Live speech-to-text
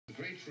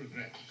great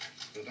regret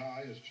that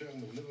I, as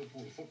chairman of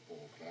Liverpool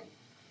Football Club,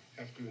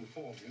 have to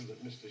inform you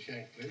that Mr.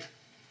 Shakily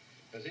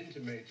has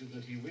intimated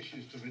that he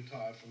wishes to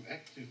retire from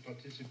active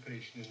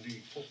participation in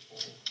league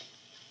football,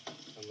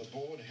 and the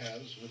board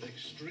has, with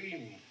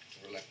extreme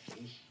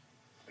reluctance,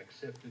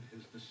 accepted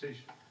his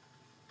decision.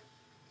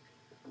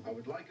 I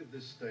would like at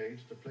this stage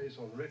to place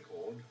on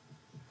record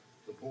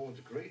the board's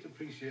great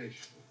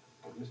appreciation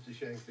of Mr.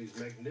 Shakily's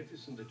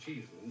magnificent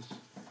achievements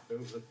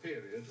over the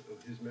period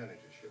of his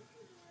managership.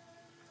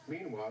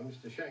 Meanwhile,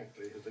 Mr.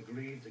 Shakily has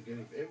agreed to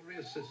give every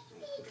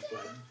assistance to the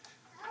club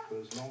for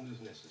as long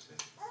as necessary.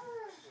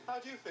 How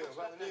do you feel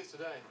about the news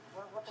today?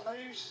 What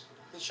news?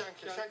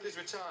 Shakily's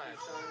retired.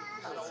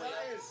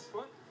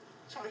 What?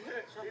 How do you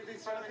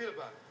feel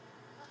about it?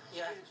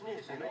 Yeah, it's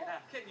news, isn't it?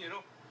 Kidding you,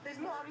 no?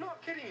 I'm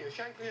not kidding you.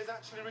 Shakily has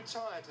actually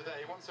retired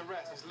today. He wants a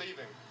rest. He's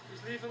leaving.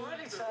 He's leaving.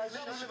 Really? So he's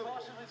not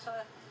supposed to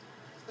retire?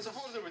 The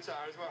supporters will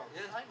retire as well.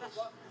 Yeah.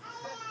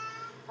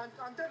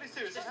 I'm deadly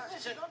serious.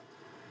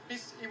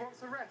 He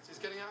wants a rest.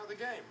 He's getting out of the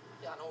game.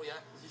 Yeah, I know, yeah.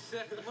 He's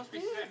sick. He must be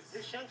sick.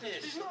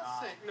 He's not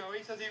sick. No,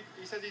 he says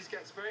he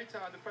gets very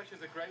tired. The pressures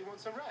are great. He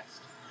wants a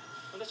rest.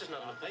 Well, this is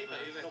not on the paper.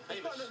 No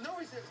paper.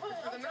 No, he's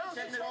announced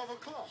at 12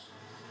 o'clock.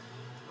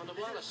 On the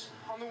wireless.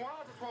 On the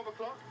wireless at 12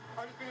 o'clock.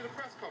 I've just been at a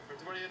press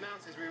conference where he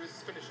announces he was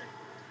finishing.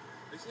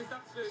 Is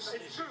that true?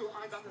 It's true.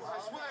 I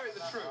swear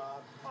it's the truth.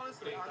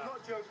 Honestly, I'm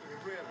not joking.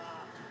 Really.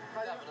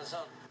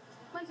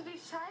 When did he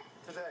retire?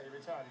 Today, he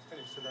retired. He's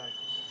finished today.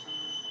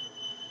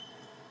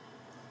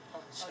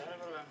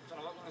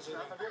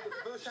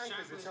 Bill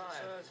Shankly's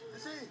retired.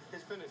 Is he?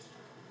 He's finished.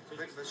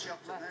 Big the shop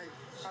today.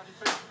 How do you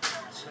feel?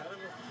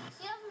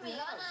 You haven't been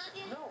on, have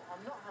you? No,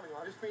 I'm not having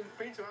one. I've just been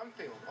to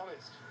Anfield,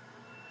 honest.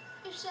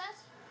 Who said?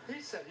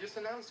 He said, he just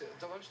announced it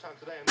at lunchtime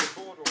today and the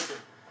board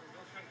ordered.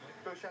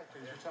 Bill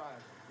Shankly's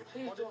retired.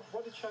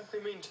 What did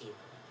Shakily mean to you?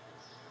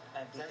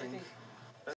 Everything.